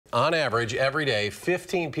On average, every day,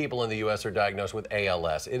 15 people in the U.S. are diagnosed with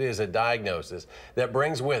ALS. It is a diagnosis that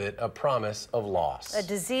brings with it a promise of loss. A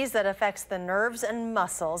disease that affects the nerves and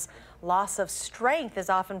muscles. Loss of strength is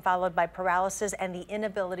often followed by paralysis and the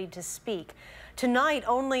inability to speak. Tonight,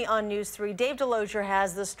 only on News 3, Dave Delosier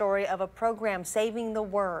has the story of a program saving the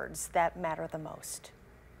words that matter the most.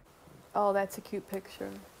 Oh, that's a cute picture.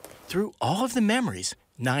 Through all of the memories,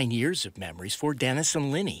 9 years of memories for Dennis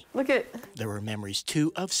and Linny. Look at... There were memories,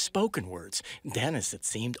 too, of spoken words. Dennis, it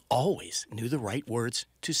seemed, always knew the right words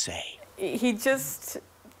to say. He just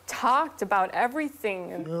talked about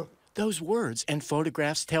everything. Those words and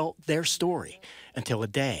photographs tell their story until a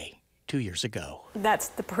day 2 years ago. That's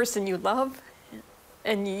the person you love,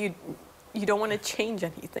 and you don't want to change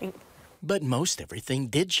anything. But most everything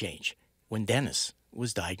did change when Dennis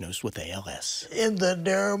was diagnosed with ALS. It's a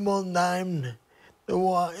terrible time to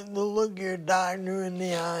look your doctor in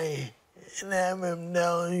the eye and have him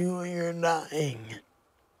tell you you're dying.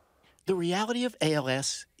 The reality of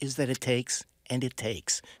ALS is that it takes, and it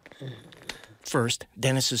takes. First,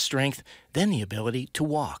 Dennis's strength, then the ability to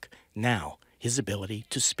walk. Now, his ability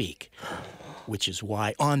to speak. Which is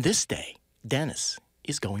why, on this day, Dennis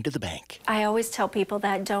is going to the bank. I always tell people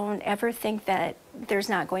that don't ever think that there's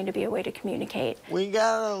not going to be a way to communicate. We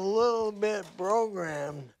got a little bit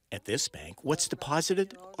programmed. At this bank, what's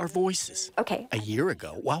deposited are voices. Okay. A year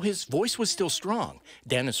ago, while his voice was still strong,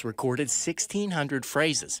 Dennis recorded 1,600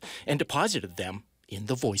 phrases and deposited them in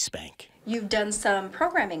the voice bank. You've done some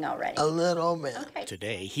programming already. A little bit. Okay.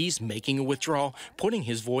 Today, he's making a withdrawal, putting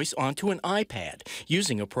his voice onto an iPad,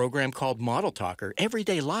 using a program called Model Talker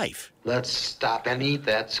Everyday Life. Let's stop and eat,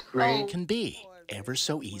 that's great. Can be ever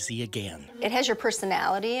so easy again. It has your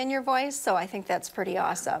personality in your voice, so I think that's pretty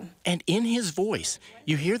awesome. And in his voice,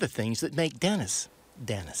 you hear the things that make Dennis,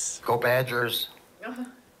 Dennis. Go Badgers.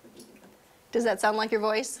 Does that sound like your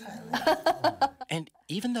voice? And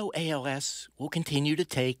even though ALS will continue to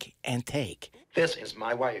take and take, This is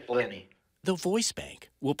my wife, Linny. the voice bank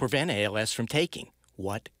will prevent ALS from taking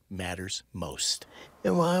what matters most.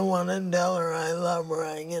 If I want to tell her I love her,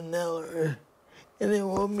 I can tell her. And it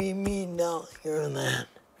will be me telling her that.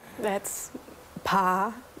 That's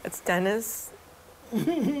Pa. That's Dennis.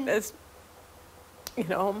 That's,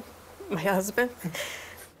 my husband.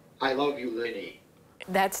 I love you, Linny.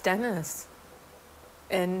 That's Dennis.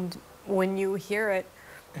 And when you hear it,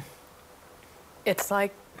 it's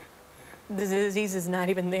like the disease is not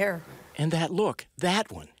even there. And that look,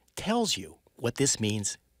 that one, tells you what this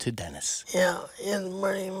means to Dennis. Yeah, it's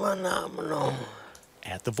pretty phenomenal.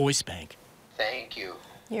 At the voice bank. Thank you.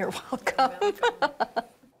 You're welcome.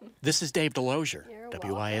 This is Dave Delosier,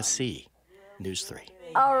 WISC, News 3.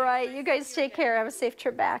 All right, you guys take care. Have a safe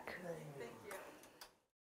trip back.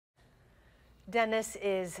 Dennis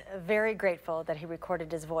is very grateful that he recorded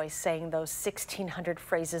his voice saying those 1,600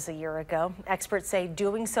 phrases a year ago. Experts say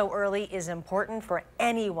doing so early is important for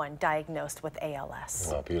anyone diagnosed with ALS.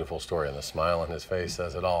 Well, beautiful story, and the smile on his face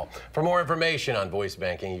says it all. For more information on voice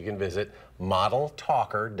banking, you can visit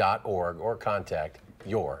modeltalker.org or contact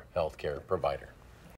your healthcare provider.